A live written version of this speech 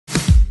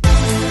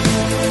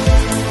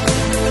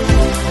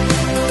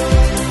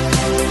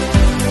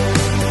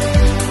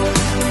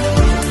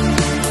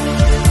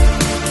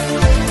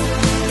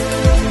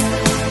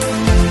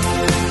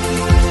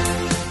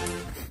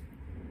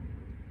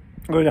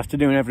Good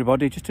afternoon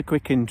everybody, just a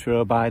quick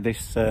intro by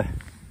this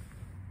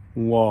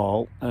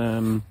wall.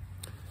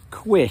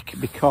 Quick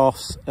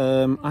because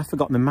I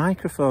forgot my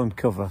microphone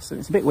cover, so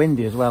it's a bit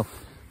windy as well.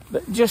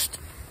 But just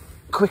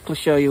quickly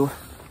show you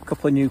a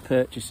couple of new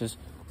purchases.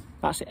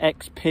 That's the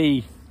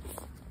XP,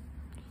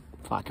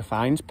 like a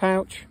fines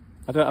pouch.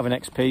 I don't have an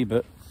XP,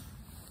 but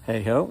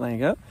hey ho, there you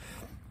go.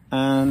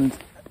 And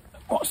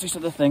what's this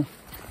other thing?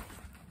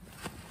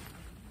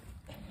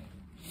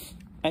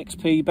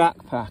 XP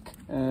backpack.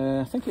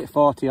 I think it's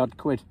 40 odd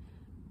quid.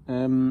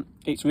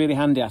 It's really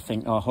handy, I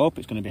think, or I hope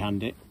it's going to be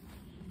handy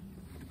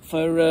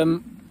for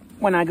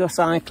when I go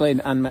cycling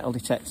and metal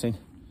detecting,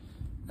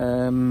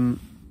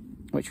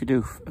 which we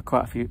do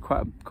quite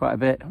a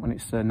bit when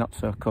it's not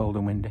so cold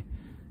and windy.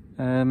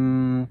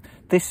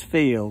 This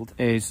field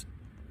is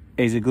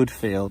a good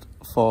field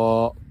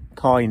for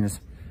coins.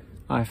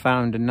 I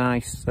found a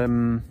nice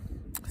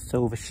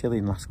silver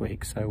shilling last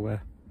week, so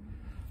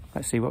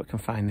let's see what we can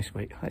find this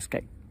week. Let's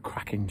get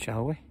cracking,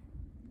 shall we?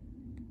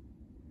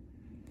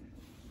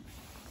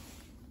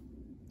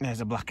 There's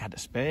a blackadder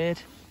spade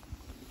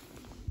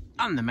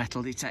and the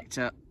metal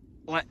detector.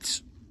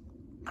 Let's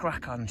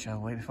crack on,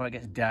 shall we, before it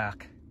gets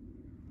dark.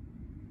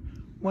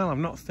 Well, I've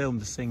not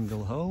filmed a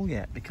single hole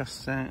yet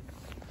because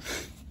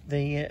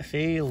the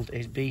field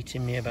is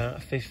beating me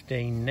about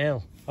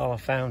 15-0. All I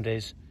found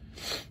is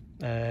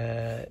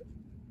some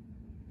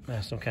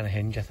kind of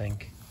hinge, I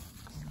think,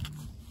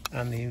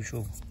 and the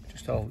usual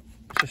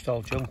just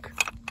all junk.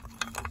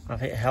 I've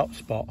hit a hot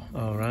spot,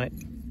 all right.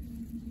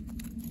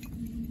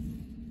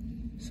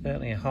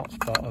 Certainly a hot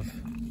spot of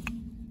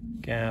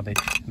garbage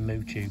and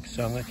moo tubes,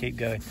 so I'm going to keep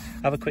going.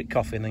 Have a quick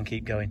coffee and then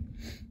keep going.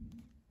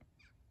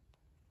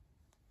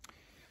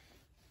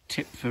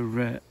 Tip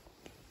for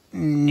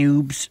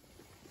noobs,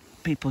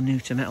 people new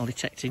to metal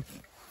detecting: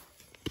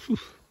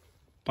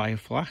 buy a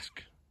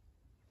flask.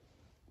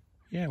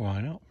 Yeah,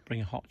 why not?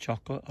 Bring a hot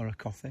chocolate or a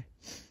coffee.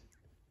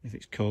 If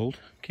it's cold,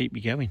 keep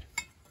you going.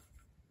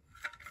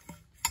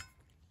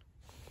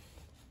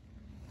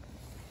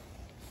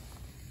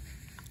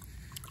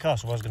 Of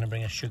course, I was going to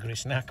bring a sugary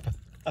snack, but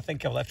I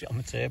think I've left it on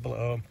the table at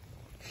home.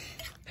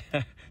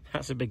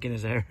 That's a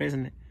beginner's error,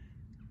 isn't it?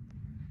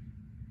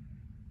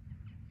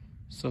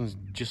 Sun's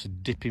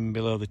just dipping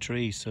below the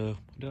trees, so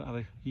I don't have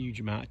a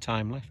huge amount of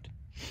time left.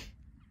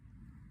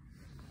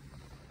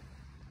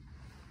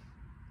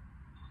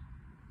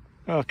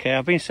 Okay,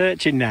 I've been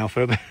searching now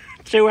for about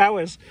 2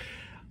 hours.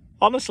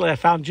 Honestly, I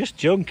found just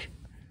junk,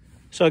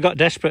 so I got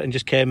desperate and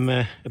just came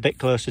a bit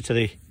closer to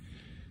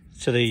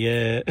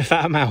the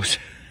farmhouse.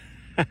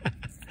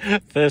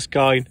 First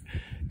coin,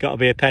 got to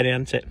be a penny,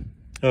 hasn't it?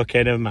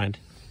 Okay, never mind.